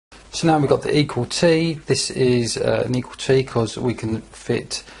So now we've got the equal T. This is an equal T because we can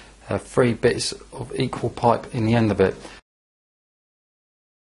fit 3 bits of equal pipe in the end of it.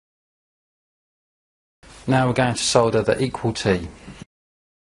 Now we're going to solder the equal T.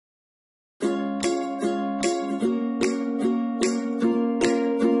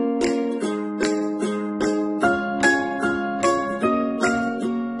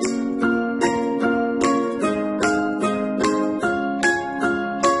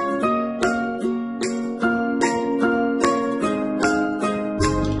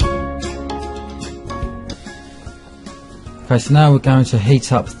 Okay, so now we're going to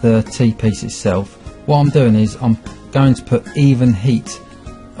heat up the T-piece itself. What I'm doing is I'm going to put even heat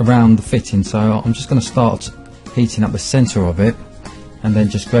around the fitting, so I'm just going to start heating up the centre of it and then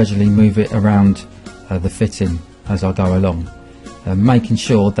just gradually move it around the fitting as I go along, making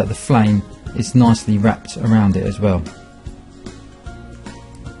sure that the flame is nicely wrapped around it as well.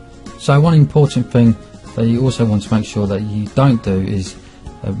 So one important thing that you also want to make sure that you don't do is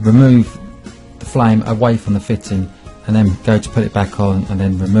remove the flame away from the fitting and then go to put it back on and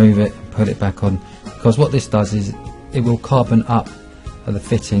then remove it and put it back on, because what this does is it will carbon up the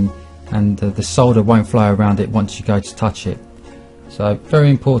fitting and the solder won't flow around it once you go to touch it. So very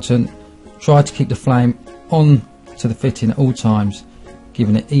important, try to keep the flame on to the fitting at all times,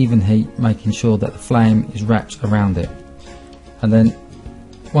 giving it even heat, making sure that the flame is wrapped around it. And then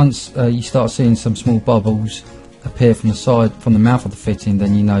once you start seeing some small bubbles appear from the side, from the mouth of the fitting,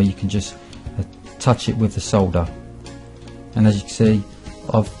 then you know you can just touch it with the solder. And as you can see,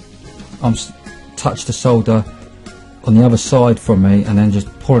 I've touched the solder on the other side from me and then just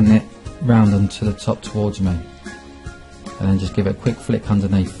pulling it round onto the top towards me, and then just give it a quick flick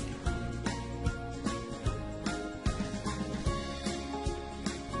underneath.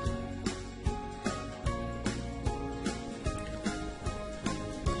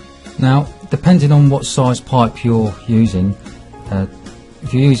 Now, depending on what size pipe you're using,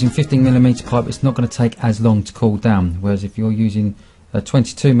 if you're using 15mm pipe, it's not going to take as long to cool down, whereas if you're using a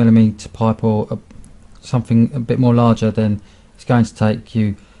 22mm pipe or something a bit more larger, then it's going to take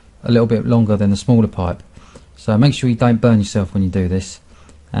you a little bit longer than a smaller pipe. So make sure you don't burn yourself when you do this,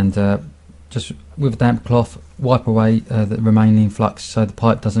 and just with a damp cloth wipe away the remaining flux so the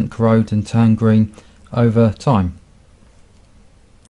pipe doesn't corrode and turn green over time.